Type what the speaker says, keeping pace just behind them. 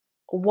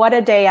What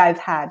a day I've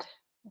had.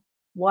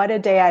 What a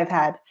day I've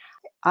had.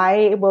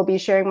 I will be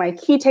sharing my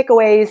key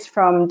takeaways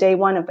from day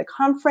one of the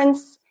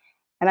conference.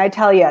 And I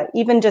tell you,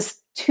 even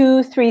just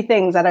 2-3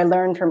 things that I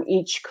learned from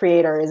each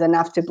creator is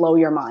enough to blow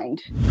your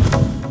mind.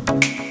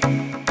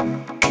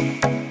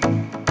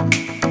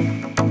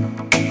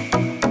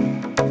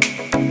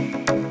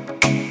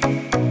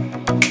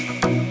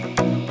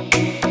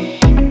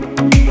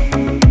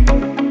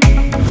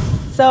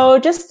 So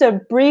just a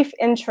brief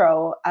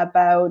intro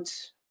about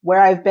where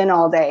I've been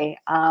all day.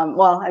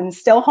 Well, I'm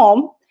still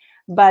home,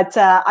 but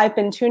I've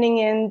been tuning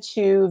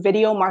into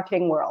Video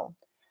Marketing World,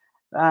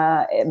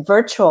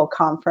 virtual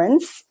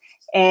conference,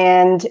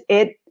 and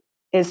it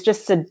is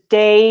just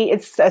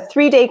it's a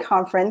 3-day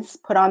conference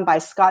put on by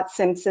Scott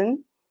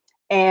Simpson,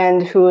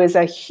 and who is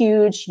a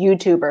huge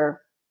YouTuber.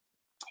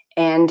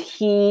 And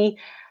he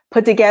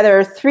put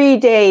together 3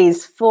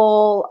 days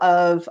full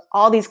of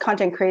all these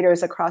content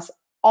creators across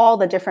all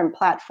the different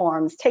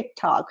platforms: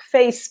 TikTok,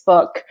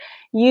 Facebook,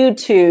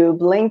 YouTube,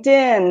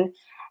 LinkedIn,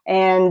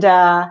 and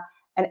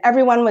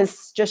everyone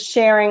was just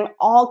sharing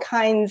all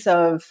kinds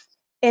of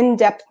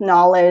in-depth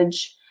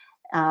knowledge.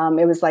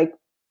 It was like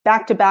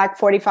back-to-back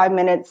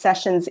 45-minute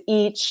sessions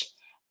each,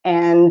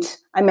 and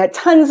I met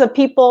tons of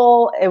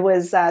people. It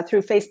was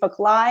through Facebook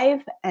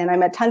Live, and I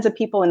met tons of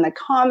people in the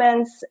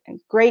comments, and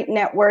great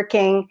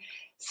networking.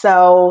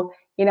 So,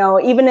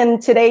 even in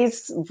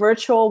today's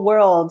virtual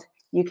world,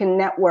 you can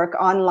network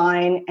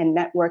online and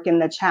network in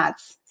the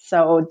chats.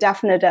 So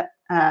definitely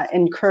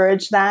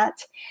encourage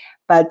that.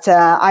 But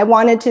I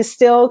wanted to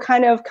still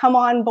kind of come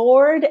on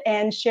board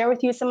and share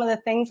with you some of the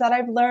things that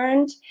I've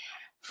learned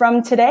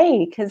from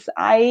today, because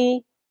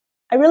I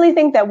really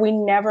think that we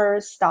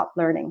never stop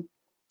learning.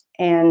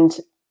 And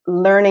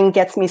learning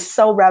gets me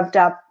so revved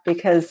up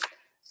because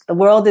the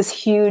world is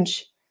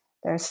huge.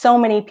 There are so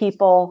many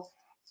people,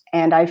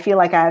 and I feel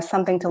like I have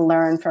something to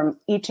learn from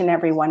each and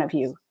every one of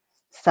you.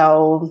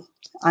 So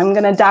I'm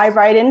going to dive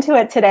right into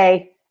it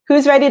today.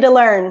 Who's ready to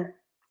learn?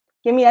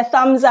 Give me a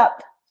thumbs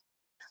up.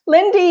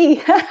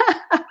 Lindy!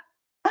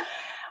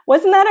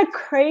 Wasn't that a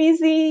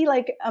crazy,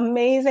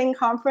 amazing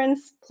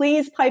conference?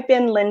 Please pipe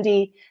in,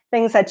 Lindy,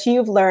 things that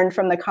you've learned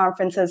from the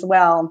conference as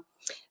well.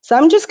 So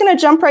I'm just going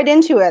to jump right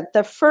into it.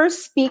 The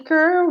first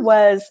speaker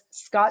was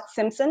Scott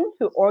Simpson,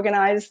 who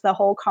organized the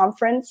whole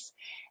conference.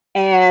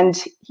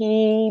 And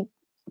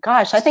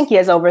I think he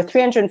has over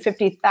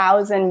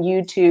 350,000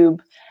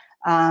 YouTube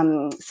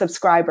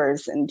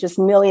subscribers and just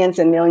millions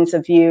and millions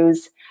of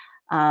views.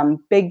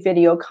 Big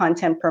video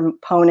content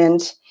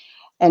proponent.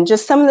 And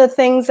just some of the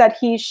things that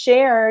he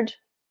shared,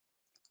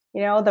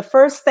 the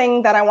first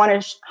thing that I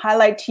want to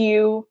highlight to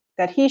you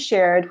that he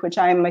shared, which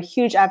I'm a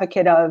huge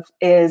advocate of,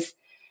 is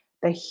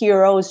the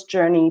hero's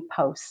journey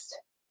post.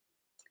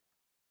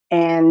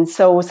 And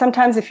so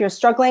sometimes if you're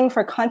struggling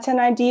for content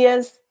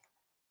ideas,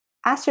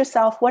 ask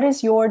yourself, what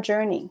is your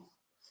journey,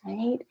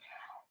 right?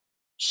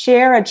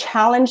 Share a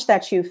challenge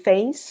that you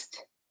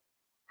faced,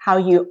 how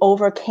you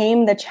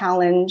overcame the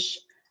challenge,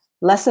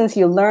 lessons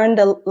you learned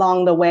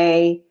along the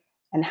way,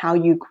 and how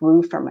you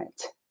grew from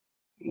it.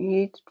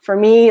 Right? For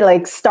me,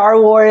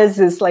 Star Wars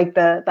is like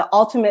the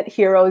ultimate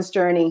hero's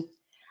journey.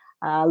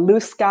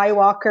 Luke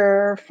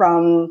Skywalker,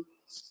 from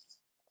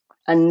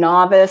a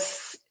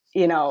novice,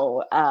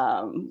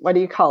 what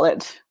do you call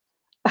it?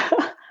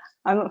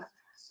 What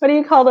do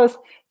you call those?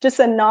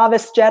 Just a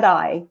novice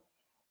Jedi,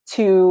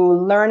 to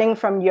learning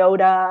from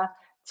Yoda,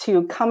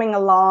 to coming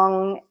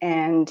along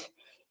and,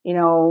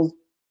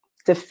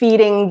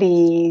 defeating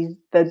the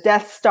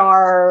Death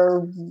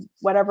Star,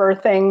 whatever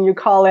thing you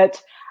call it,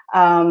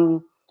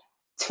 to,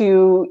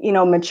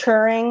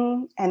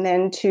 maturing, and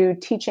then to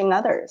teaching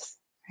others,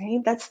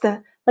 right? That's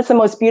the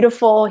most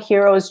beautiful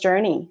hero's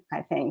journey,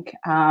 I think.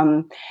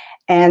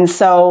 And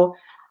so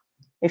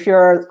if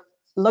you're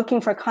looking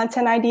for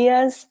content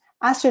ideas,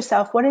 ask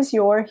yourself, what is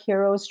your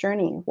hero's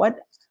journey? What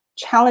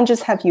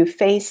challenges have you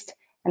faced,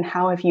 and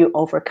how have you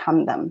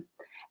overcome them?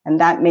 And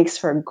that makes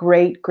for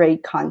great,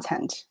 great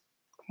content.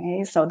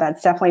 Okay, so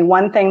that's definitely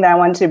one thing that I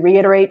want to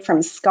reiterate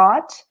from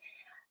Scott.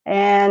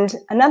 And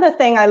another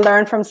thing I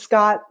learned from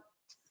Scott: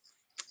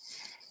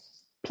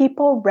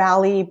 people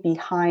rally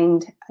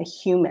behind a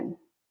human,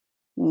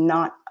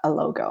 not a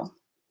logo.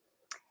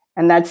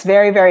 And that's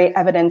very, very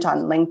evident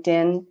on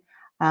LinkedIn.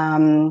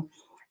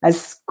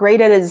 As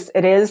great as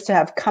it is to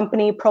have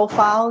company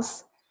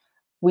profiles,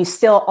 we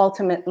still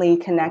ultimately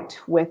connect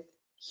with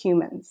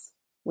humans.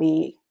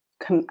 We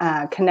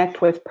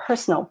connect with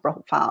personal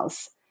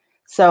profiles.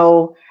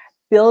 So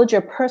build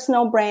your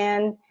personal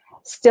brand,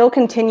 still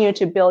continue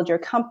to build your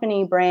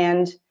company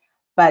brand,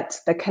 but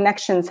the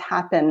connections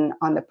happen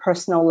on the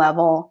personal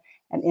level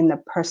and in the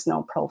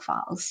personal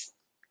profiles.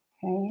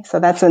 Okay, so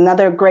that's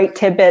another great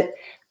tidbit.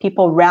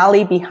 People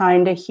rally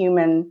behind a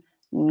human,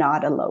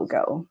 not a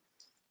logo.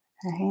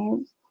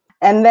 Okay.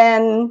 And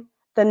then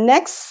the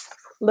next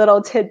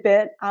little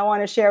tidbit I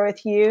want to share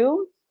with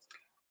you.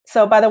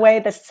 So, by the way,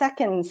 the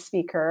second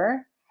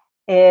speaker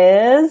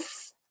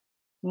is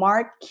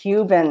Mark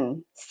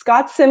Cuban.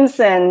 Scott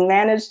Simpson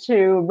managed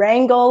to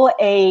wrangle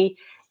a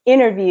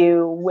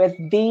interview with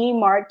the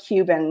Mark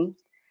Cuban,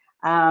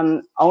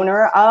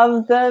 owner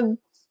of the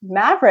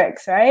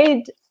Mavericks,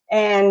 right?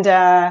 And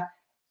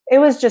it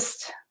was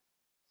just,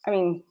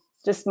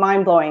 just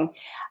mind-blowing.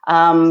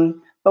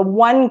 But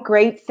one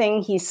great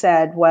thing he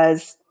said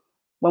was,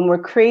 when we're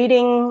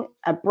creating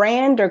a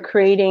brand or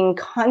creating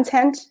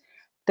content,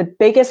 the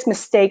biggest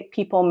mistake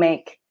people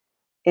make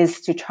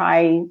is to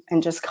try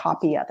and just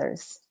copy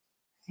others.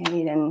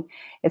 Right? And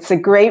it's a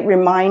great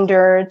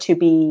reminder to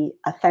be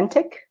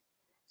authentic,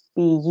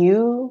 be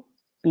you,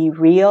 be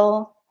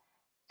real,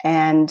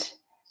 and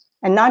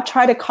not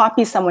try to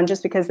copy someone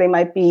just because they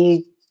might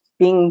be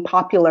being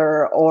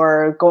popular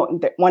or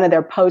one of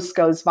their posts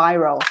goes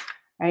viral,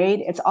 right?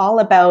 It's all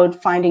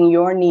about finding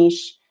your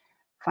niche,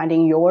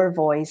 finding your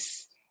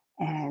voice,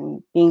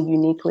 and being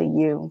uniquely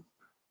you.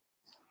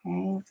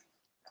 Okay?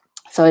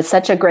 So it's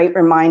such a great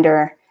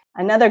reminder.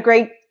 Another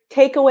great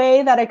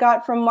takeaway that I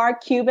got from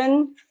Mark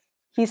Cuban,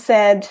 he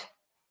said,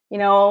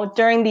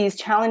 during these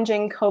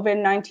challenging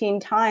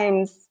COVID-19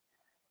 times,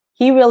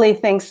 he really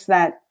thinks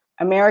that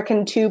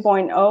American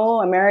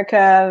 2.0,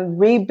 America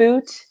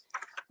Reboot,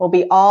 will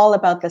be all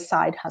about the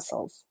side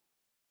hustles.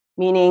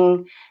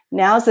 Meaning,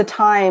 now's the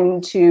time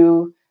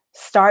to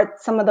start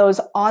some of those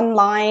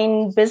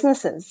online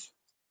businesses.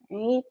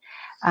 Right?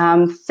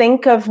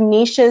 Think of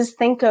niches,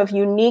 think of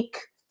unique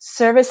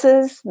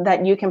services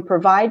that you can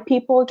provide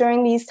people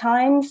during these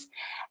times.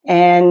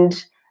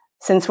 And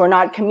since we're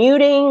not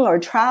commuting or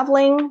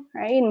traveling,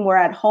 right, and we're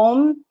at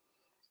home,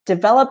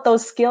 develop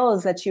those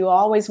skills that you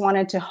always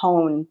wanted to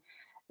hone.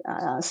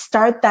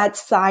 Start that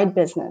side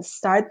business,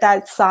 start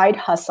that side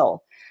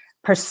hustle,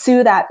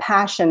 pursue that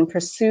passion,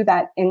 pursue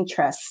that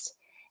interest.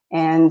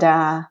 And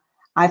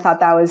I thought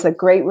that was a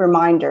great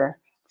reminder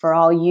for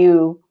all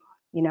you.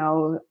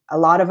 A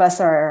lot of us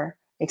are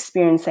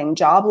experiencing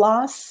job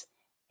loss,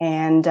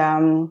 and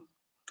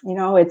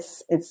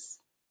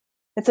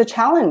it's a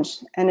challenge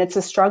and it's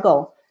a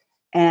struggle.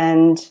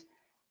 And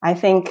I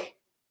think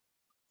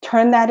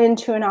turn that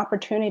into an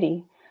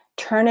opportunity.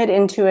 Turn it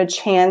into a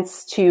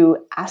chance to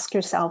ask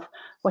yourself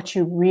what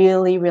you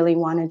really, really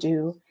want to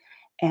do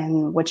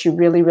and what you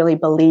really, really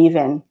believe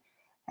in,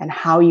 and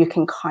how you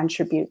can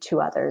contribute to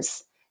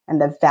others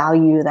and the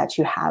value that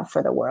you have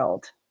for the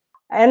world.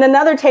 And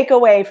another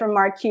takeaway from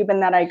Mark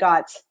Cuban that I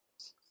got,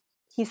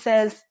 he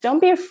says, don't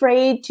be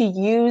afraid to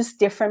use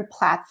different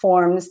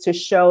platforms to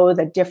show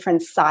the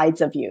different sides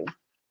of you.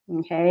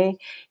 Okay.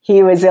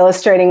 He was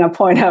illustrating a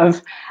point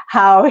of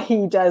how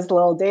he does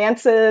little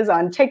dances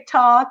on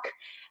TikTok,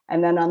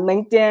 and then on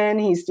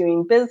LinkedIn, he's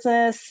doing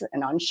business,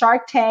 and on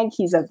Shark Tank,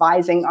 he's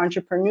advising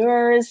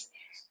entrepreneurs,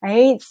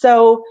 right?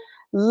 So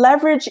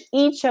leverage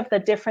each of the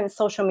different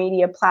social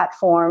media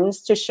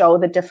platforms to show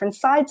the different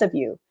sides of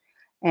you.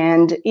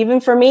 And even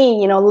for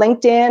me,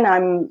 LinkedIn,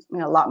 I'm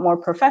a lot more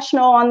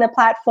professional on the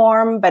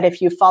platform. But if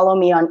you follow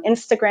me on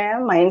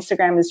Instagram, my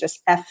Instagram is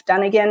just F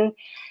Dunnigan.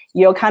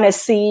 You'll kind of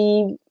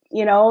see,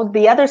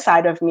 the other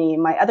side of me,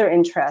 my other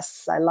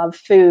interests. I love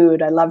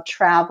food. I love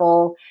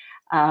travel.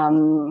 I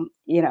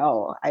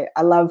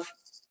love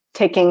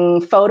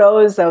taking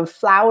photos of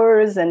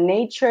flowers and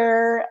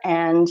nature.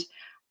 And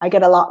I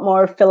get a lot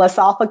more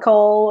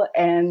philosophical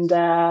and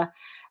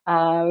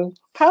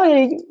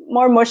probably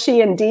more mushy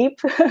and deep,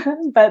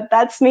 but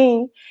that's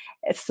me.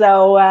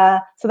 So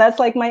that's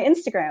like my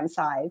Instagram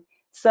side.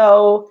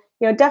 So,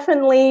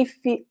 definitely,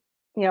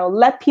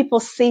 let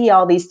people see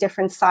all these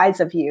different sides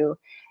of you.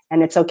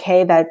 And it's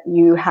okay that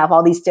you have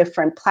all these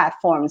different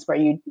platforms where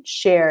you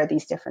share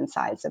these different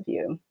sides of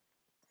you.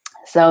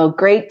 So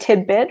great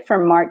tidbit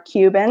from Mark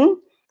Cuban.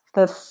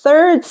 The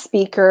third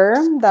speaker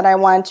that I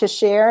want to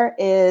share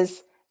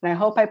is, and I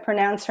hope I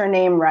pronounce her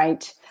name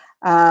right,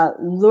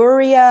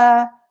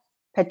 Luria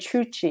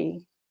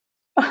Petrucci.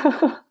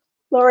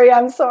 Luria,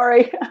 I'm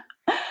sorry.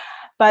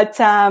 But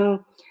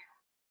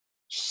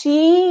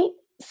she's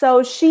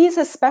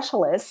a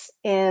specialist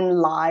in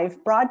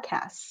live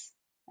broadcasts,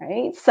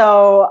 right?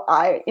 So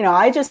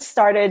I just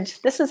started,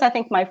 this is, I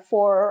think, my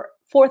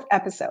fourth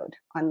episode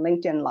on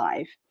LinkedIn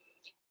Live.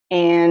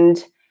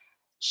 And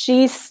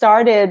she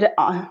started,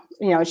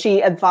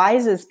 she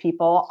advises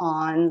people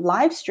on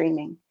live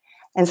streaming.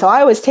 And so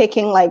I was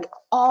taking like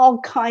all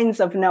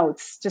kinds of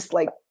notes, just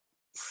like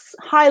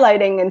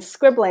highlighting and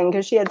scribbling,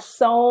 because she had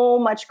so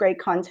much great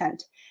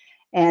content.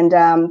 And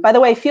by the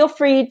way, feel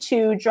free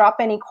to drop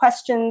any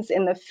questions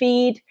in the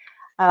feed.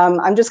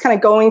 I'm just kind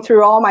of going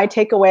through all my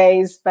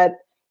takeaways, but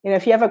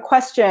if you have a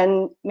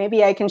question,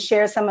 maybe I can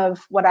share some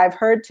of what I've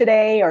heard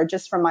today, or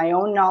just from my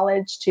own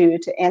knowledge to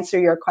answer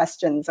your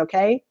questions,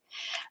 okay?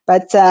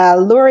 But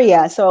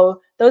Luria,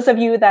 so those of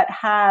you that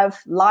have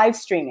live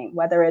streaming,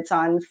 whether it's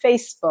on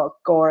Facebook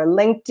or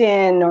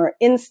LinkedIn or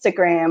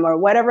Instagram or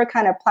whatever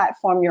kind of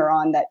platform you're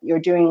on that you're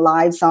doing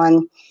lives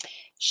on,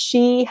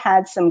 she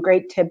had some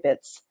great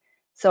tidbits.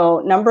 So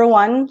number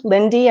one,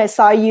 Lindy, I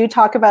saw you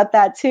talk about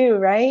that too,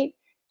 right?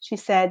 She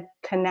said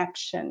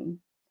connection,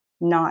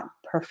 not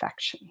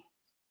perfection.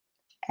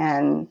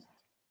 And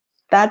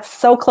that's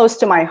so close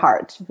to my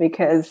heart,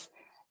 because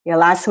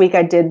last week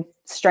I did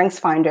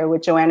StrengthsFinder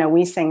with Joanna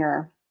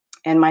Wiesinger,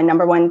 And my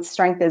number one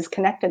strength is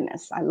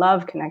connectedness. I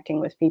love connecting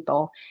with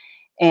people.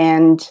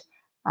 And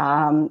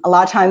a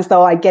lot of times,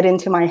 though, I get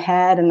into my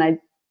head and I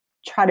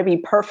try to be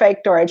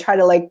perfect, or I try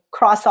to like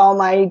cross all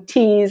my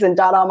T's and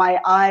dot all my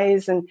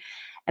I's. And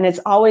it's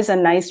always a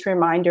nice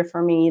reminder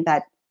for me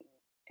that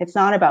it's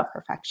not about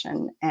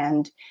perfection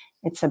and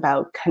it's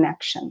about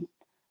connection.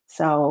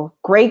 So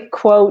great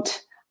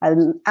quote. I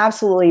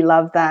absolutely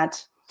love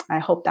that. I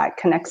hope that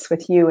connects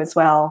with you as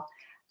well.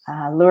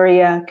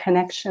 Luria,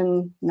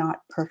 connection,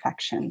 not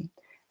perfection.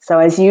 So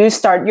as you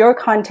start your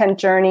content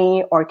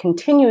journey or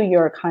continue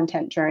your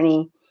content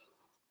journey,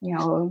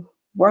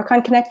 work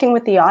on connecting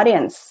with the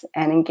audience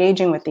and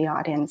engaging with the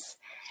audience,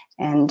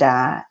 and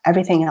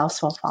everything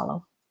else will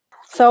follow.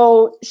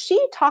 So she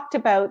talked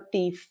about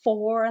the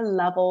 4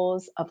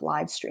 levels of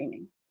live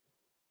streaming.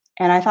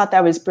 And I thought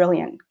that was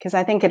brilliant because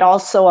I think it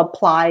also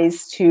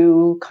applies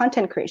to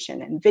content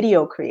creation and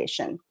video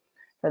creation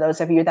for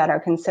those of you that are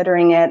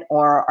considering it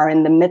or are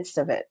in the midst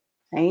of it,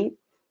 right?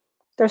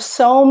 There's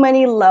so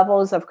many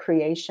levels of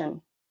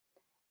creation.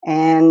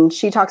 And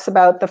she talks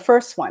about the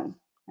first one,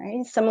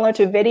 right? Similar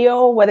to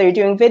video, whether you're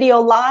doing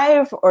video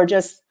live or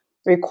just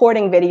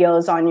recording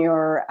videos on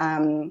your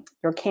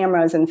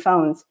cameras and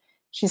phones.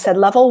 She said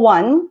level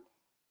 1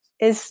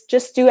 is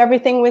just do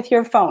everything with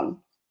your phone,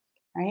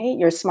 right?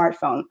 Your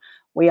smartphone.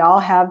 We all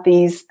have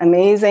these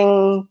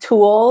amazing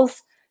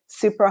tools,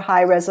 super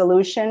high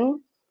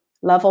resolution.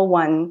 Level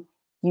 1,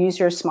 use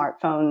your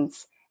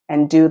smartphones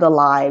and do the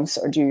lives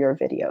or do your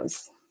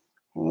videos.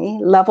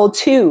 Okay? Level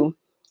 2,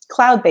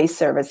 cloud-based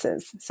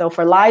services. So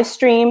for live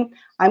stream,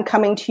 I'm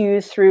coming to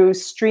you through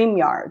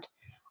StreamYard.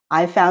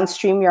 I found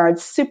StreamYard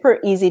super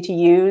easy to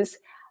use.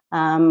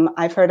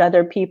 I've heard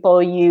other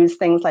people use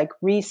things like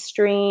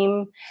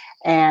Restream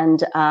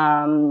and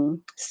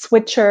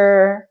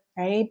Switcher,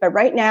 right? But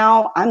right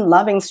now, I'm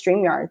loving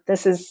StreamYard.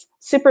 This is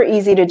super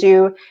easy to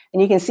do.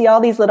 And you can see all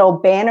these little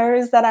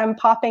banners that I'm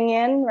popping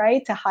in,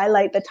 right, to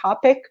highlight the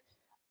topic.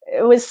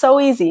 It was so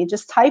easy.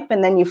 Just type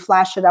and then you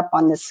flash it up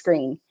on the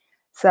screen.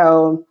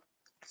 So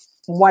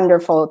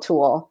wonderful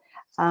tool.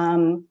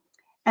 And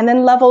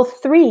then level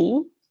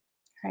 3,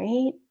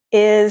 right,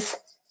 is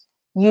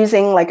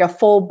using like a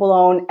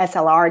full-blown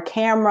SLR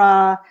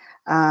camera,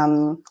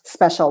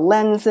 special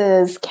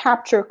lenses,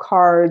 capture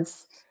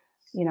cards.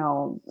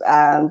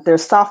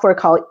 There's software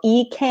called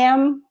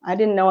Ecamm. I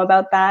didn't know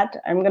about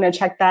that. I'm going to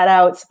check that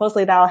out.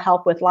 Supposedly that'll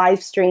help with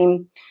live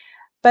stream.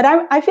 But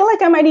I feel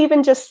like I might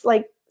even just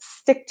like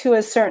stick to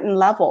a certain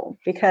level,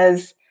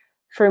 because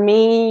for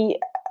me,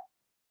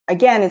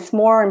 again, it's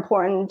more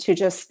important to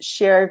just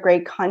share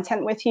great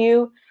content with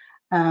you.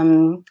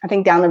 I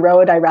think down the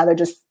road, I'd rather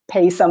just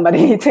pay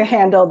somebody to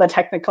handle the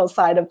technical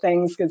side of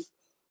things because,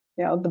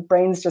 the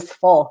brain's just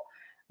full.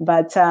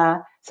 But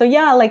so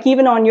yeah, like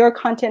even on your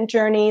content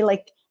journey,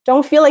 like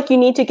don't feel like you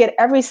need to get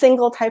every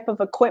single type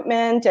of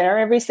equipment or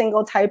every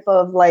single type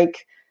of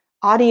like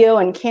audio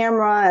and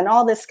camera and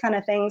all this kind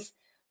of things.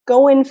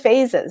 Go in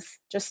phases.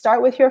 Just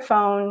start with your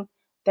phone,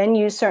 then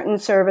use certain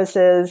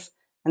services,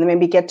 and then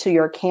maybe get to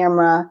your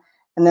camera.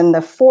 And then the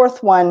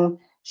 4th one,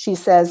 she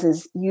says,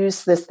 is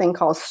use this thing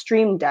called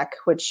Stream Deck,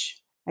 which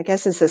I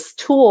guess is this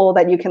tool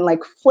that you can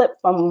like flip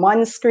from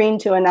one screen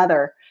to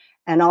another.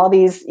 And all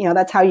these,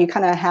 that's how you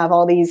kind of have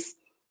all these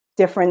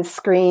different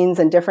screens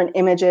and different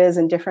images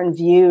and different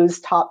views,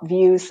 top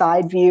view,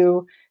 side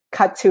view,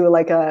 cut to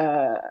like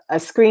a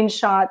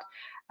screenshot.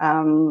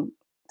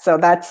 So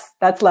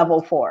that's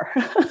level 4.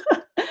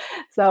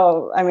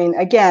 So, I mean,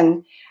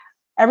 again,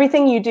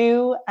 everything you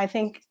do, I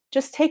think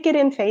just take it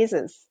in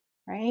phases,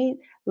 right?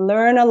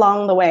 Learn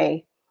along the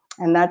way.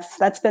 And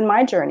that's been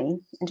my journey.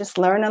 And just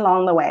learn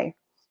along the way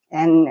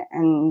and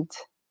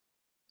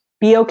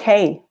be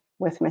okay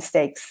with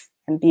mistakes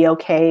and be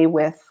okay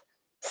with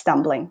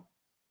stumbling.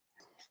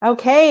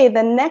 Okay,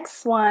 the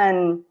next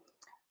one.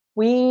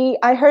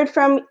 I heard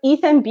from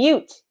Ethan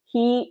Butte.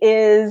 He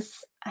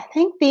is, I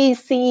think, the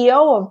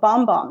CEO of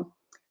BombBomb.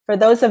 For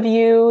those of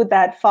you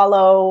that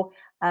follow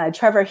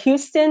Trevor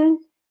Houston,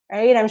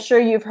 right? I'm sure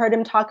you've heard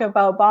him talk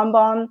about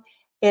BombBomb.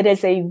 It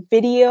is a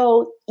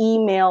video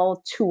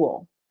email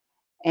tool.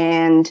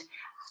 And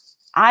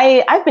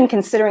I've been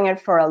considering it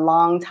for a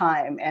long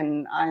time,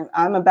 and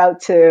I'm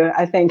about to,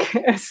 I think,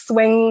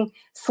 swing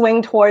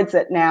towards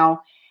it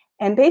now.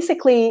 And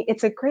basically,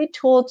 it's a great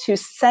tool to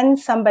send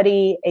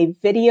somebody a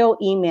video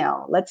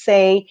email. Let's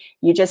say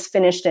you just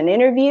finished an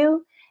interview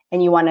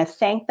and you want to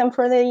thank them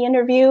for the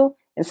interview.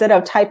 Instead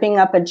of typing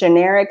up a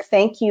generic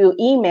thank you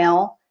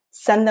email,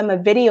 send them a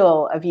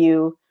video of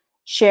you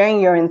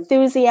sharing your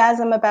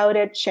enthusiasm about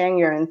it, sharing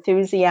your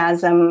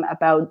enthusiasm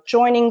about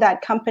joining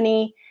that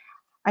company.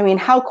 I mean,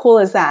 how cool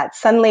is that?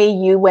 Suddenly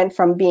you went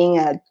from being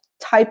a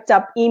typed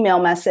up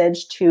email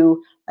message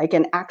to like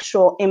an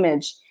actual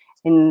image,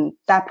 and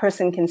that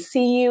person can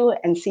see you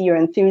and see your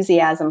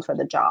enthusiasm for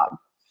the job,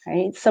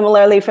 right?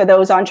 Similarly, for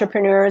those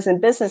entrepreneurs and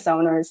business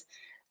owners,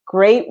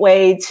 great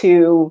way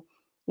to,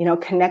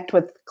 connect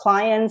with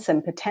clients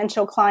and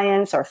potential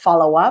clients or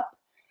follow up.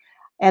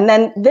 And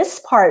then this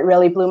part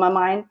really blew my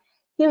mind.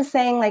 he was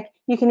saying like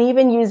you can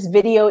even use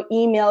video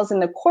emails in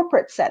the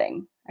corporate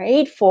setting,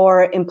 right,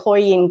 for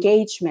employee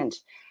engagement.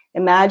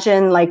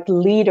 Imagine like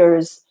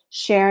leaders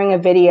sharing a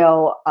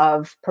video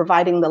of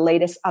providing the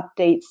latest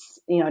updates,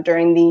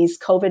 during these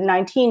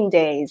COVID-19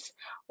 days,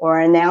 or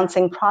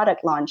announcing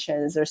product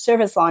launches or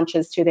service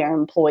launches to their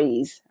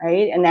employees,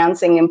 right?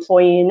 Announcing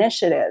employee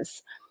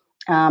initiatives,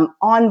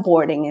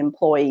 onboarding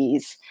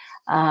employees,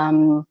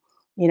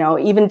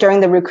 even during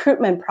the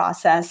recruitment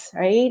process,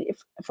 right?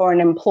 For an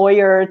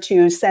employer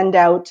to send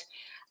out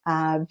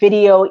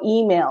video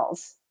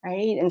emails,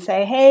 right? And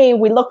say, hey,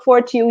 we look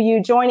forward to you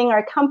joining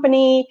our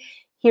company.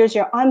 Here's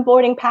your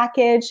onboarding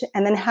package.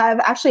 And then have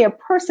actually a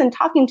person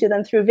talking to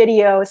them through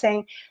video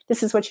saying,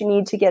 this is what you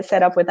need to get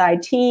set up with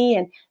IT.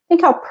 And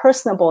think how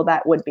personable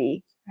that would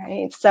be,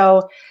 right?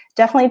 So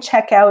definitely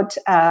check out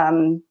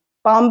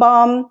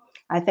BombBomb.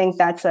 I think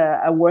that's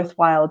a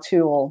worthwhile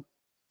tool.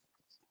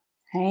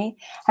 Okay.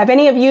 Have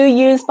any of you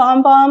used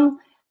BombBomb?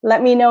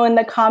 Let me know in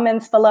the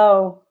comments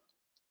below.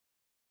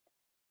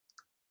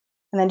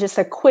 And then just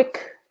a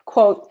quick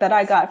quote that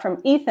I got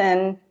from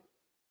Ethan.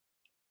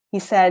 He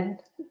said,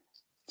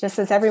 just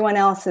as everyone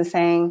else is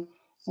saying,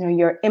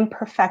 your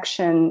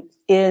imperfection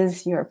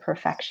is your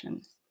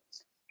perfection.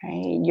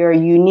 Right? Your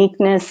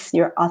uniqueness,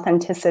 your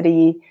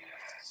authenticity,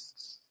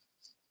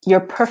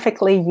 you're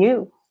perfectly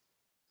you.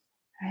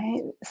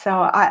 Right? So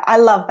I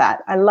love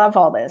that. I love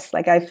all this.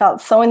 Like I felt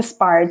so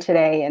inspired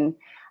today, and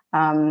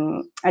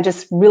I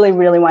just really,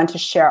 really want to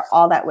share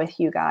all that with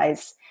you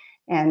guys.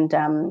 And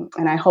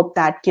I hope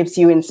that gives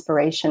you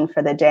inspiration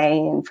for the day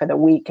and for the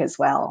week as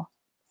well.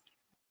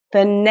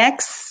 The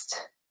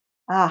next,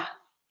 the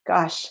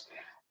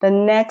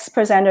next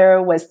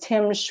presenter was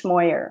Tim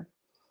Schmoyer.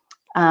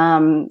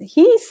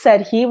 He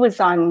said he was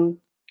on,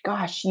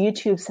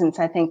 YouTube since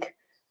I think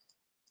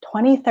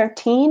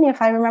 2013,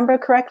 if I remember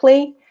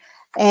correctly.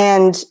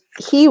 And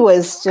he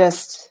was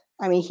just,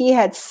 he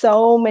had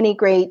so many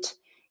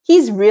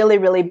he's really,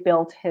 really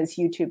built his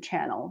YouTube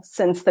channel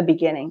since the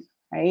beginning,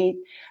 right?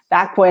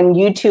 Back when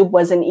YouTube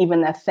wasn't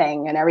even a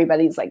thing and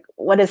everybody's like,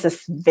 what is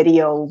this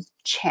video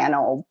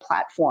channel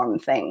platform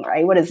thing,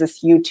 right? What is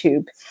this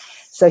YouTube?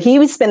 So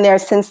he's been there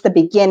since the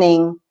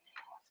beginning.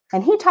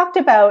 And he talked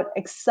about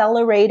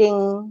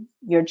accelerating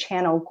your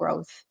channel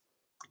growth.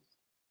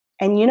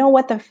 And you know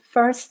what the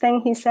first thing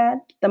he said?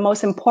 The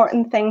most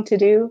important thing to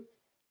do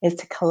is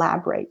to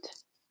collaborate.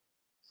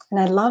 And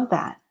I love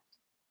that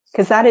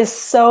because that is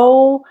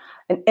so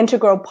an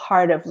integral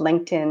part of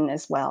LinkedIn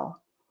as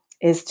well,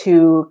 is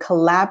to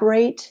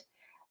collaborate.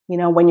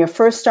 When you're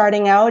first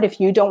starting out, if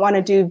you don't want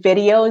to do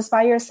videos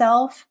by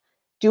yourself,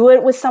 do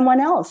it with someone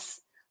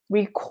else.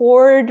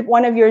 Record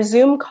one of your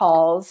Zoom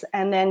calls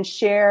and then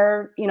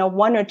share,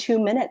 1 or 2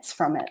 minutes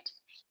from it.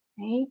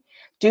 Right?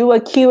 Do a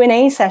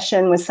Q&A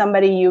session with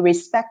somebody you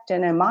respect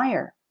and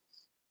admire.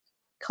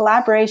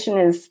 Collaboration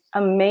is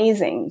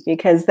amazing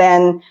because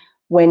then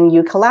when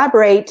you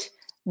collaborate,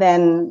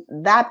 then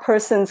that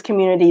person's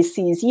community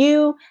sees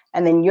you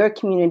and then your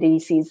community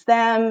sees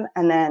them,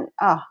 and then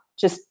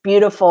just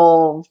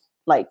beautiful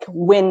like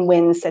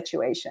win-win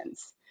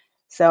situations.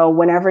 So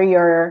whenever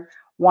you're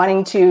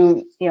wanting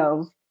to,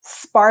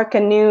 spark a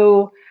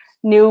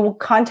new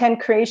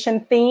content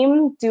creation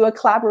theme, do a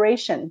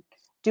collaboration,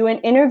 do an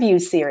interview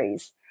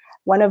series.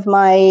 One of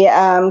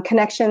my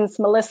connections,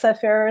 Melissa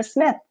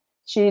Ferrer-Smith,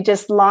 she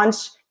just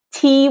launched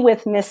Tea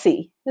with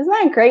Missy. Isn't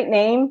that a great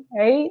name,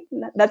 right?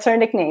 That's her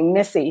nickname,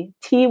 Missy,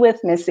 Tea with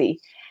Missy.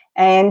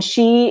 And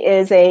she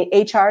is a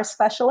HR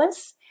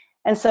specialist.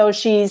 And so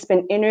she's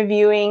been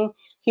interviewing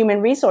human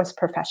resource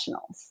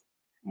professionals.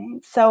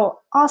 Right? So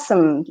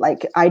awesome,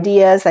 like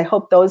ideas. I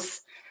hope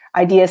those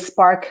ideas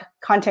spark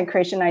content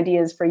creation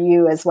ideas for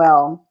you as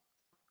well.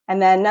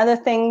 And then another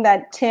thing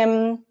that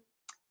Tim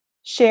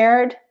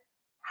shared,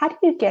 how do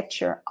you get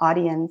your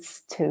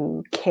audience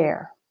to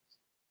care?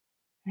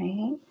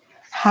 Right?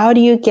 How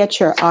do you get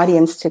your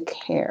audience to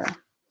care?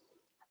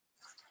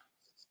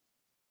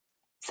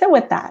 So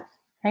with that,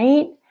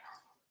 right?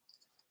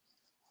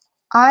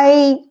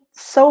 I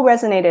so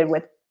resonated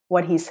with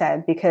what he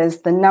said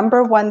because the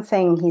number one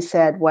thing he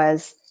said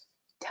was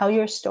tell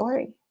your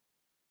story.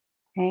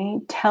 Okay?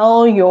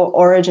 Tell your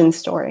origin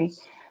story.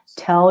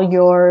 Tell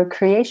your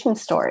creation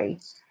story.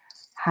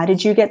 How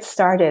did you get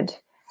started?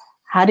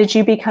 How did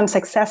you become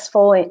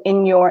successful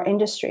in your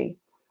industry?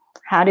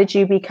 How did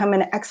you become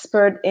an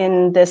expert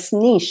in this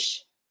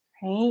niche,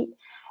 right?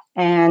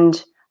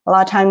 And a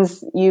lot of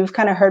times you've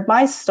kind of heard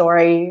my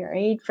story,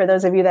 right? For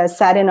those of you that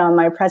sat in on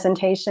my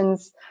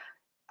presentations,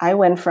 I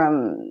went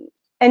from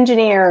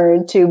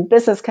engineer to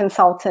business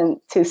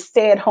consultant to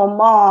stay-at-home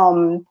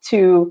mom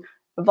to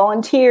a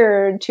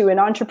volunteer to an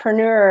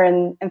entrepreneur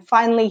and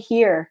finally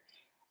here.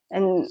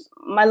 And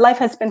my life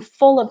has been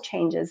full of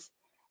changes.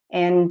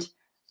 And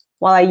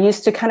while I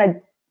used to kind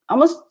of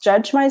almost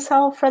judge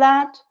myself for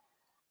that,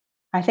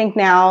 I think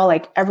now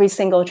like every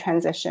single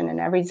transition and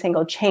every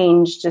single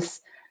change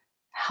just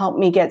helped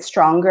me get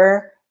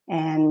stronger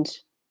and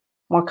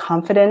more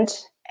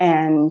confident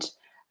and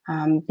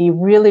be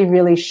really,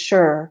 really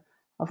sure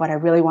of what I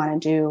really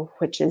want to do,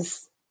 which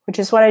is which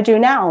is what I do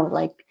now.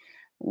 Like,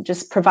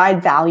 just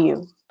provide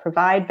value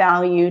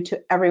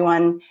to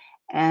everyone.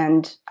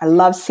 And I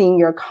love seeing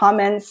your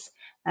comments,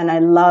 and I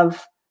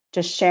love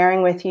just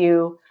sharing with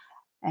you.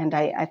 And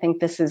I think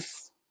this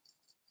is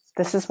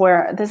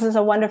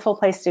a wonderful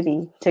place to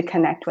be, to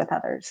connect with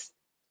others.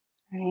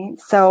 Right?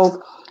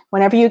 So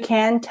whenever you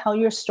can, tell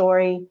your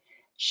story,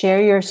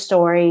 share your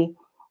story,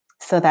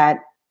 so that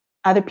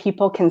other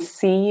people can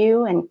see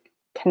you and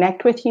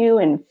connect with you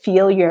and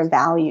feel your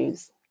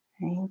values.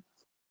 Right?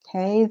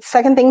 Okay.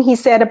 Second thing he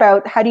said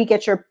about how do you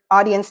get your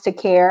audience to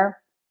care?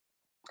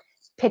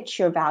 Pitch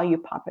your value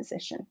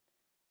proposition.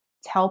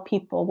 Tell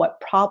people what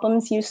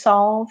problems you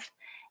solve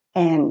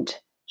and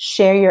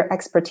share your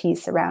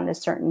expertise around a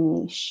certain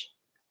niche.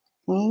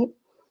 Right?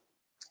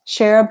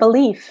 Share a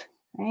belief.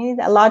 Right?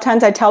 A lot of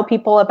times I tell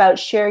people about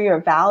share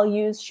your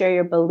values, share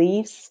your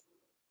beliefs.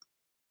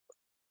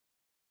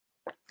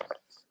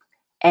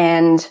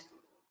 And,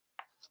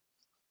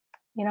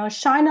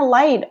 shine a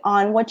light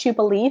on what you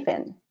believe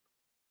in.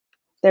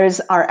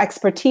 There's our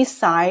expertise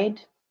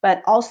side,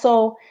 but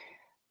also,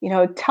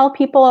 tell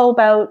people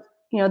about,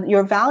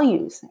 your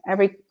values.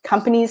 Every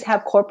companies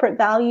have corporate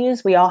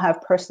values. We all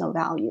have personal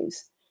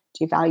values.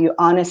 Do you value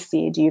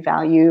honesty? Do you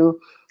value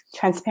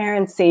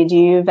transparency? Do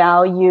you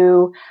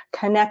value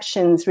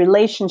connections,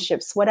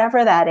 relationships,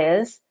 whatever that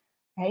is?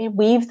 Right?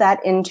 Weave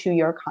that into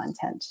your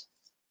content.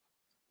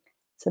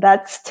 So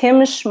that's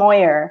Tim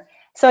Schmoyer.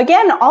 So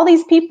again, all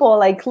these people,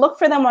 like, look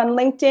for them on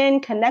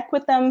LinkedIn, connect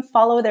with them,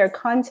 follow their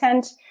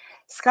content.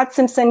 Scott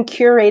Simpson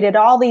curated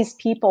all these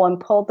people and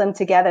pulled them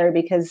together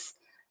because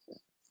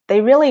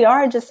they really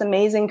are just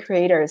amazing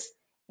creators.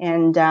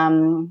 And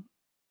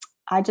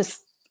I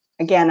just,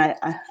 again,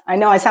 I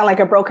know I sound like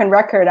a broken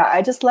record.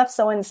 I just left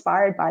so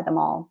inspired by them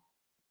all.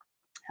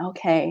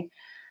 Okay,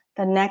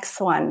 the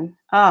next one.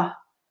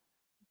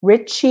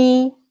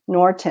 Richie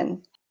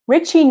Norton.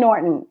 Richie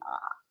Norton.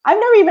 I've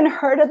never even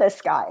heard of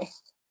this guy.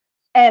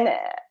 And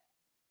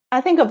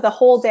I think of the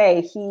whole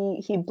day,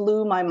 he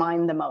blew my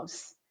mind the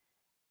most.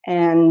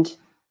 And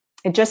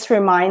it just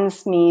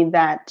reminds me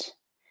that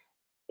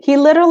he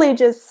literally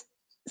just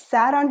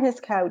sat on his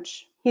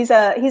couch. He's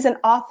an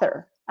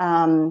author.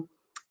 And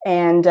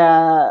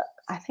I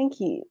think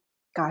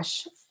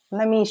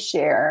let me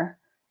share.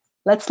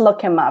 Let's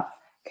look him up,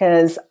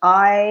 because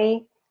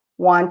I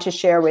want to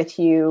share with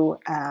you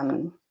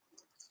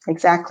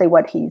exactly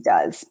what he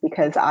does,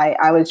 because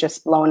I was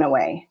just blown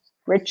away.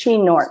 Richie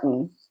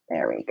Norton.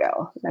 There we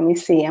go. Let me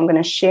see. I'm going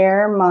to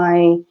share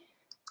my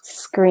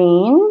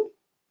screen.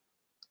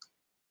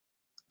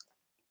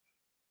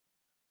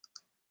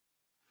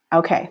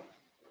 Okay.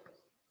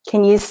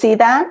 Can you see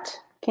that?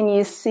 Can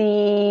you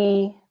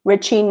see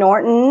Richie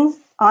Norton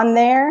on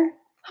there?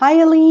 Hi,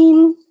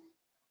 Aline.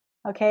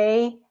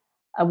 Okay.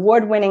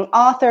 Award-winning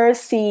author,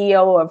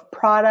 CEO of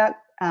Product,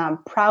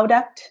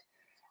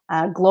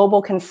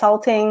 Global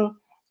Consulting,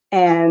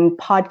 and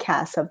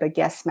podcast of the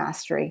Guest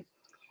Mastery.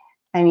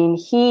 I mean,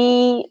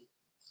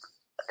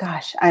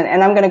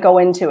 and I'm going to go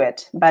into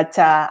it, but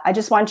I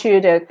just want you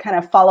to kind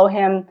of follow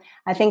him.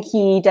 I think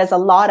he does a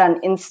lot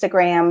on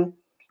Instagram,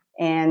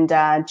 and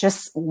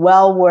just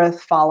well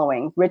worth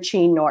following.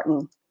 Richie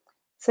Norton.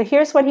 So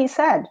here's what he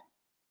said,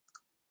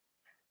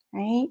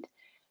 right?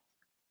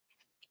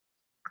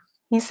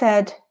 He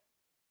said,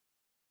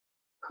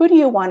 who do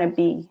you want to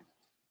be,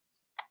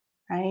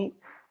 right?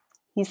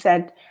 He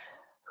said,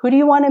 who do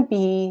you want to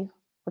be?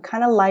 What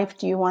kind of life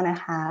do you want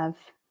to have?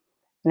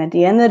 And at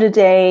the end of the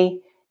day,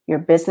 your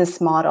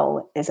business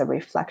model is a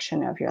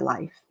reflection of your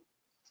life,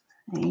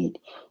 right?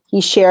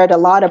 He shared a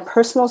lot of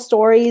personal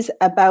stories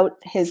about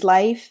his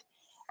life.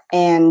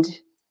 And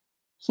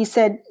he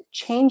said,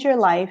 change your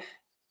life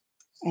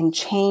and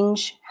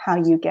change how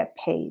you get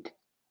paid.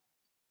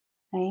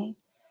 Right?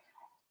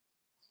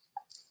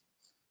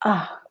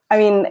 I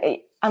mean,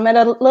 I'm at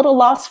a little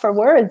loss for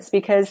words,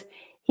 because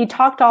he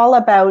talked all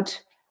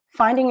about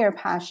finding your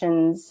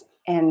passions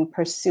and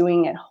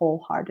pursuing it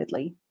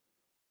wholeheartedly.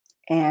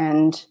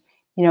 And,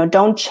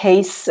 don't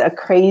chase a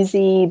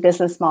crazy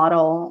business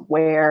model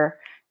where,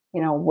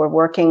 we're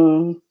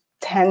working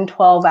 10,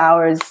 12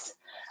 hours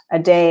a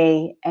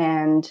day.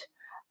 And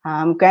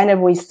granted,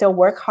 we still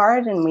work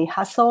hard and we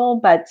hustle,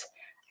 but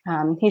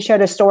he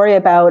shared a story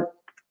about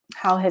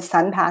how his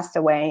son passed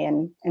away,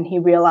 and he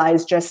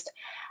realized just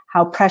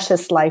how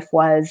precious life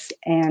was.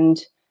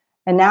 And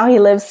now he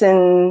lives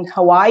in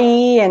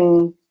Hawaii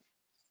and,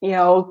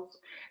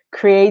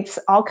 creates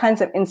all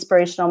kinds of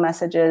inspirational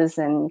messages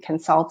and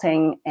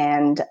consulting,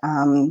 and,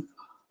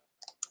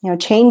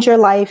 change your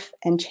life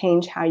and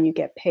change how you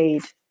get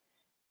paid.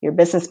 Your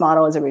business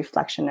model is a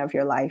reflection of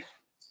your life.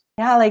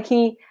 Yeah, like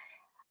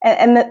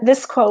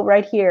this quote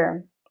right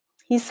here,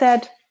 he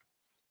said,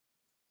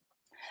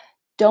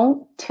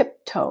 don't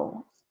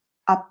tiptoe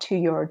up to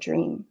your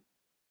dream.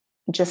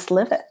 Just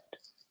live it.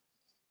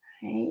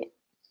 Right?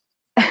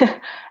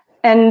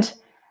 and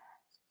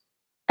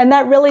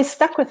that really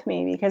stuck with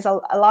me, because a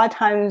lot of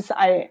times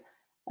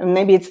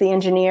maybe it's the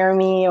engineer in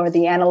me or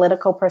the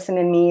analytical person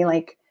in me,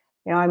 like,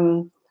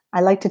 I'm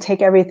I like to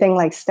take everything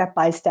like step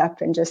by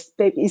step and just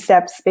baby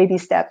steps, baby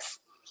steps.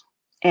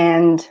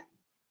 And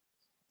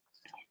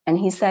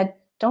he said,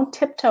 don't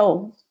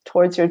tiptoe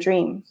towards your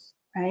dream,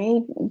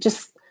 right?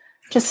 Just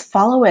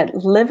follow it,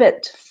 live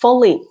it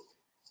fully.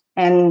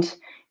 And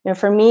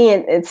for me,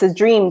 it's a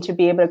dream to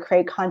be able to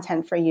create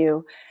content for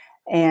you.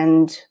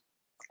 And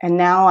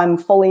now I'm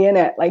fully in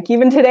it. Like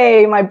even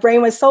today, my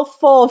brain was so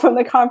full from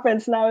the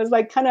conference, and I was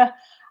like kind of,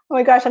 oh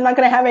my gosh, I'm not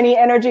going to have any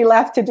energy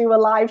left to do a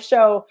live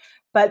show.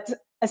 But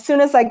as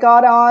soon as I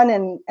got on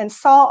and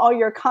saw all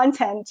your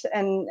content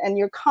and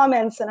your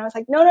comments, and I was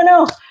like,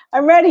 no,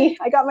 I'm ready.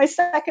 I got my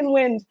second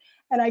wind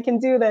and I can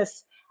do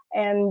this.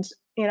 And,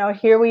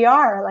 here we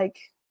are. Like,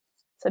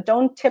 so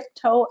don't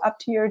tiptoe up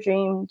to your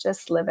dream,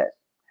 just live it.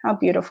 How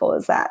beautiful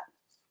is that?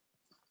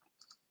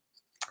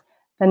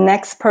 The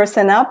next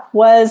person up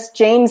was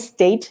James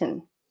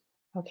Dayton.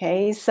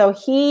 Okay, so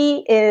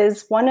he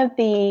is one of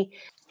the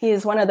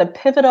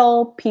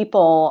pivotal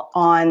people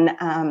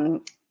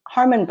on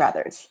Harmon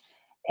Brothers.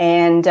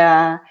 And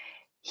I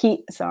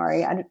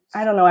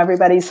don't know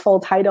everybody's full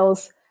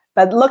titles,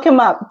 but look him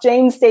up,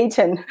 James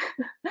Dayton.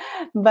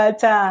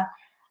 But,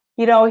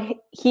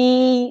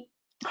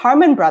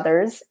 Harmon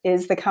Brothers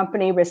is the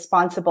company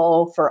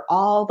responsible for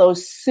all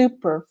those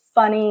super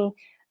funny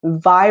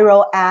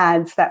viral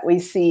ads that we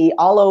see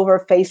all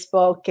over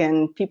Facebook,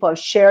 and people have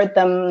shared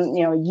them,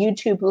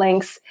 YouTube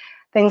links,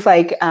 things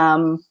like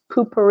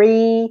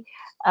Poo-Pourri,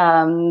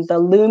 the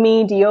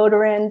Lumi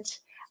deodorant,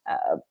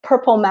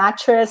 Purple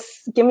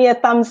mattress. Give me a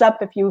thumbs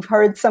up if you've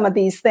heard some of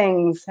these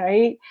things,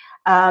 right?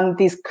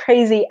 These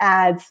crazy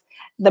ads.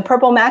 The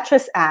Purple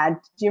mattress ad,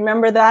 do you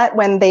remember that?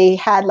 When they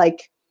had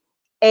like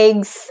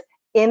eggs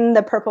in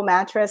the Purple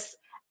mattress,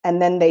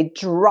 and then they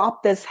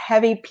dropped this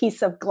heavy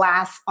piece of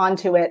glass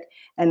onto it,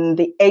 and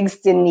the eggs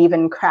didn't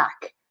even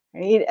crack,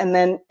 right? And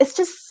then it's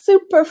just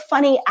super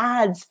funny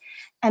ads.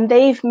 And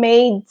they've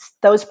made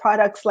those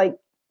products like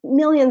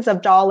millions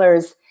of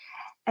dollars.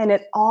 And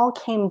it all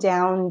came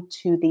down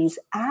to these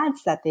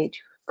ads that they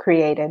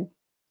created.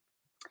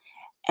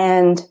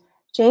 And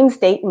James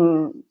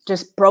Dayton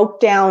just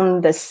broke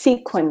down the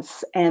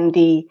sequence and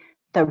the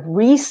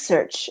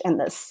research and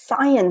the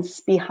science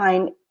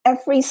behind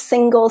every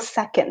single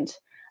second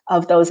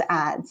of those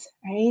ads,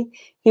 right?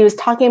 He was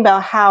talking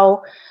about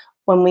how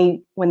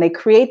when they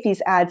create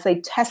these ads, they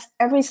test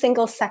every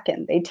single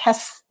second. They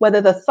test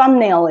whether the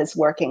thumbnail is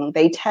working.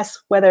 They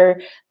test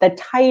whether the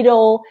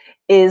title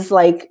is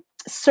like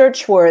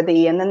search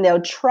worthy, and then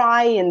they'll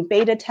try and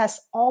beta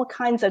test all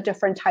kinds of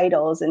different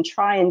titles and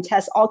try and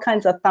test all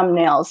kinds of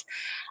thumbnails.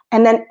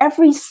 And then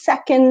every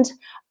second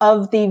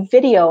of the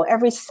video,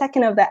 every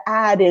second of the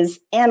ad is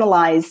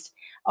analyzed.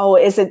 Oh,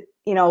 is it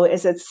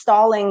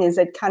stalling? Is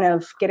it kind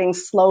of getting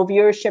slow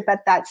viewership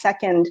at that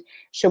second?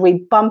 Should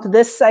we bump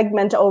this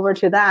segment over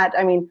to that?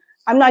 I mean,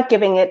 I'm not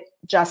giving it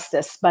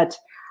justice, but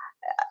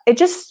it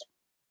just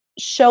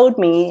showed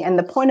me, and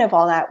the point of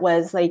all that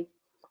was like,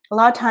 a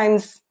lot of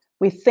times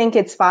we think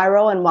it's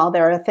viral, and while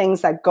there are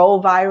things that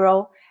go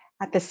viral,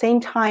 at the same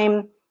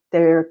time,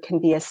 there can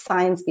be a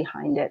science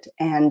behind it.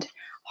 And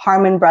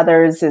Harmon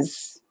Brothers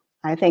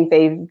I think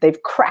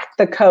they've cracked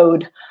the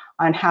code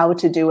on how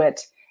to do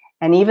it.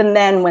 And even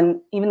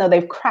then, even though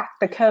they've cracked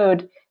the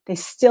code, they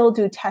still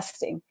do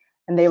testing.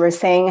 And they were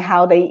saying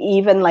how they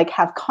even like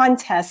have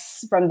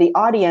contests from the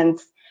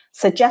audience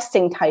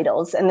suggesting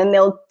titles, and then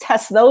they'll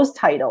test those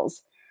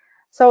titles.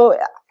 So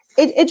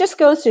it just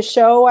goes to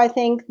show, I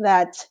think,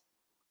 that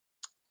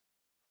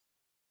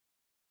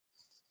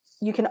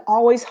you can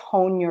always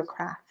hone your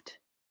craft.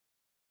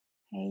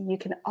 Okay? You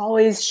can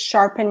always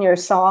sharpen your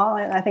saw.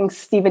 And I think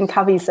Stephen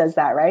Covey says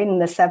that, right? In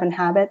the 7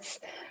 Habits,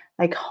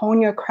 like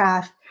hone your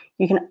craft.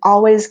 You can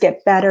always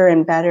get better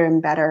and better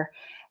and better.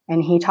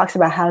 And he talks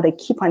about how they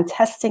keep on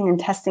testing and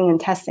testing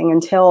and testing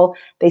until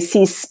they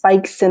see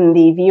spikes in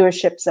the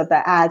viewerships of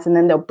the ads, and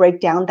then they'll break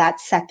down that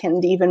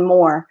second even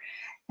more.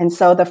 And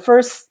so the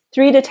first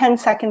 3 to 10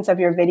 seconds of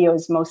your video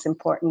is most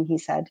important, he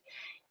said.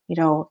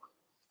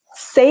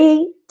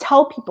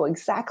 Tell people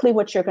exactly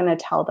what you're going to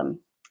tell them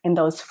in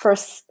those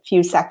first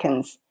few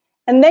seconds,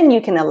 and then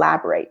you can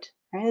elaborate.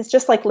 Right? It's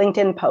just like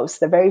LinkedIn posts,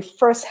 the very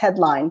first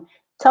headline.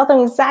 Tell them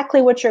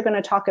exactly what you're going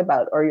to talk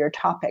about or your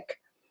topic.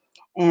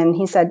 And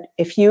he said,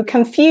 if you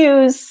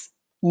confuse,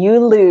 you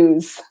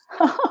lose.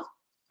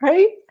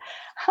 Right?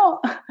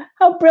 How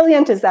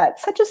brilliant is that?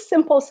 Such a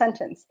simple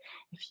sentence.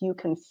 If you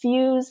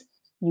confuse,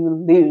 you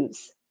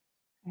lose.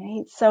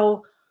 Right?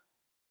 So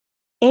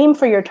aim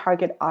for your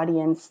target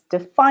audience,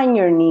 define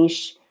your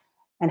niche,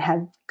 and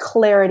have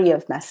clarity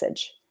of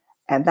message.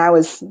 And that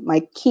was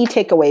my key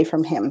takeaway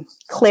from him,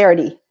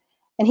 clarity.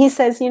 And he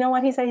says, you know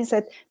what he said? He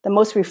said, the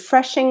most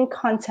refreshing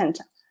content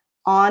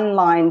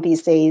online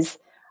these days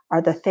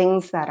are the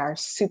things that are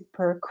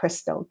super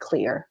crystal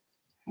clear,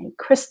 right?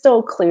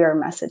 Crystal clear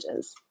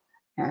messages.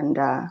 And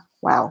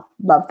wow,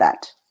 love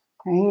that,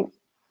 right?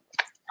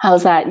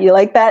 How's that? You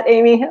like that,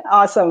 Amy?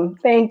 Awesome,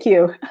 thank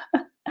you.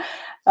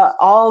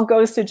 All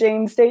goes to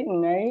James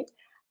Dayton, right?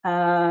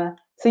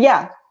 So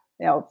yeah,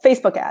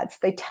 Facebook ads,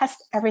 they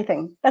test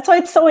everything. That's why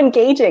it's so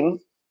engaging.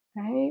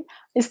 right?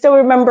 I still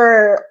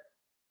remember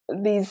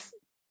these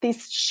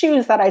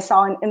shoes that I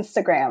saw on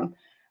Instagram,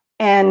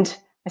 and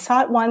I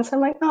saw it once. I'm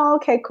like, oh,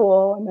 okay,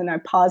 cool. And then I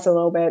paused a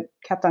little bit,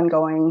 kept on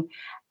going,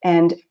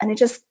 and it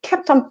just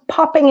kept on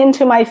popping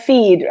into my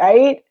feed.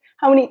 Right?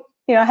 How many?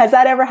 Has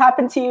that ever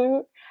happened to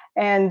you?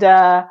 And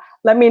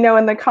let me know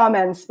in the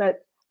comments.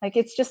 But like,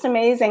 it's just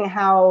amazing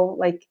how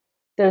like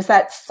there's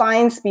that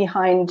science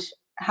behind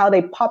how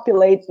they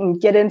populate and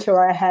get into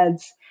our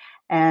heads.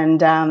 And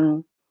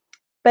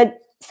but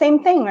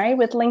same thing, right?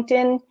 With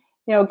LinkedIn,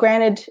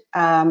 granted,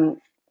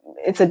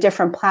 it's a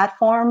different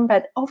platform,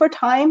 but over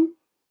time,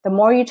 the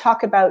more you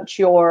talk about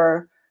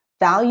your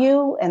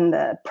value and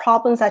the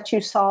problems that you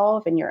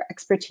solve and your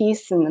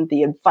expertise and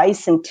the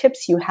advice and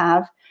tips you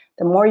have,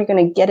 the more you're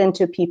going to get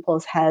into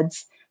people's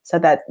heads so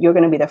that you're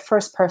going to be the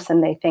first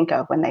person they think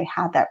of when they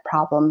have that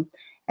problem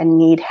and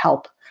need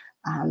help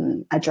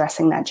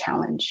addressing that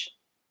challenge.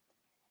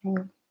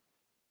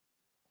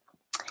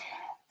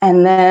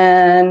 And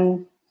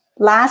then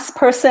last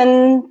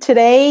person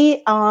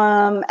today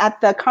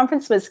at the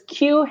conference was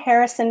Q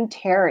Harrison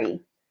Terry.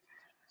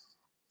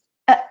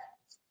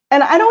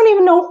 And I don't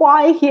even know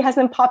why he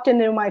hasn't popped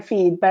into my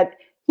feed, but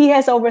he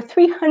has over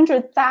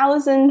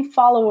 300,000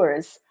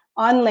 followers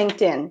on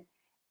LinkedIn.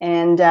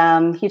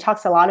 And he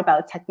talks a lot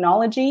about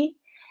technology.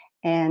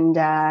 And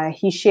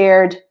he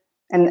shared,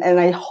 and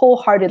I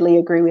wholeheartedly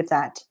agree with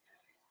that.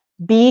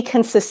 Be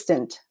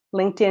consistent.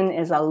 LinkedIn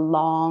is a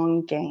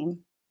long game.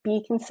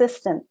 Be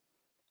consistent.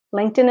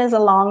 LinkedIn is a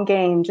long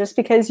game. Just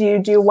because you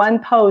do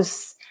one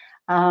post,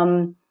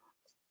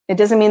 it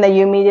doesn't mean that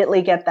you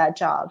immediately get that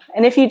job.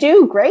 And if you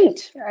do,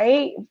 great,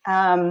 right?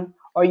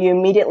 Or you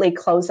immediately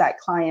close that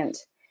client.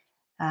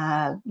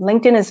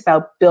 LinkedIn is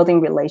about building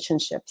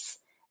relationships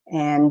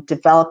and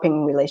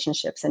developing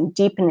relationships and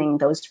deepening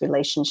those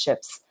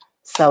relationships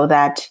so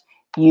that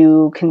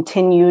you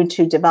continue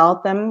to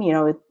develop them.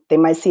 They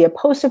might see a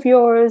post of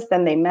yours,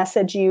 then they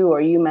message you or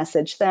you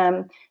message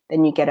them,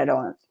 then you get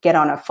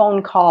on a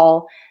phone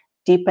call,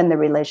 deepen the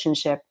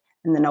relationship,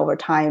 and then over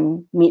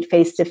time meet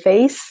face to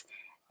face.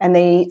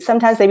 And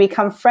sometimes they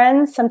become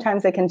friends,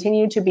 sometimes they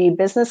continue to be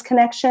business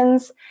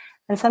connections,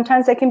 and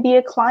sometimes they can be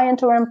a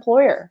client or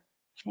employer.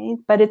 Okay?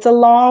 But it's a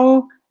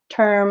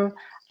long-term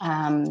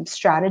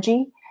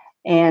strategy.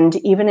 And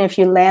even if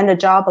you land a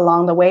job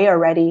along the way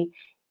already,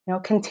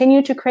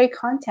 continue to create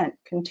content,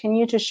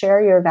 continue to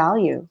share your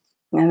value,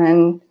 and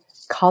then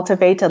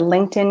cultivate a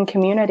LinkedIn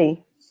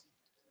community.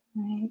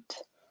 Right.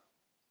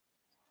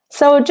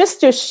 So just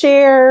to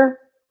share,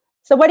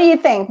 so what do you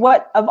think?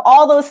 What of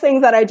all those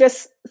things that I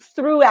just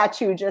threw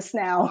at you just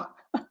now,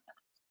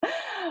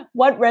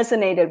 what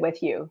resonated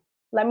with you?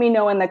 Let me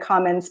know in the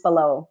comments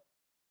below.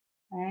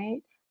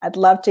 Right? I'd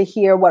love to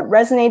hear what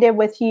resonated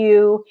with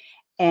you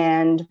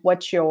and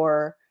what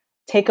your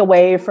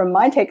takeaway from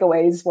my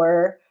takeaways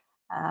were,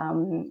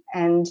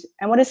 and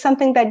what is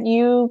something that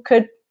you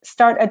could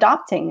start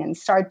adopting and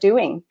start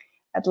doing.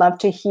 I'd love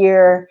to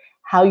hear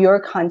how your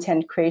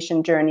content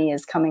creation journey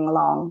is coming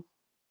along.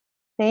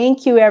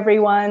 Thank you,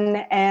 everyone.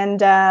 And,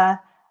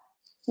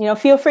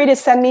 feel free to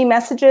send me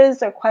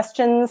messages or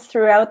questions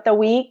throughout the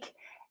week.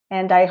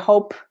 And I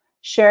hope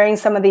sharing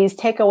some of these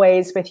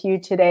takeaways with you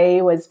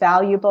today was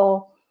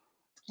valuable.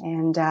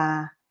 And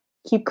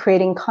keep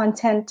creating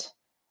content,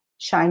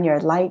 shine your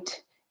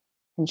light,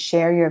 and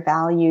share your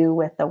value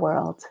with the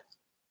world.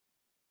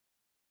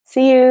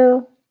 See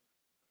you.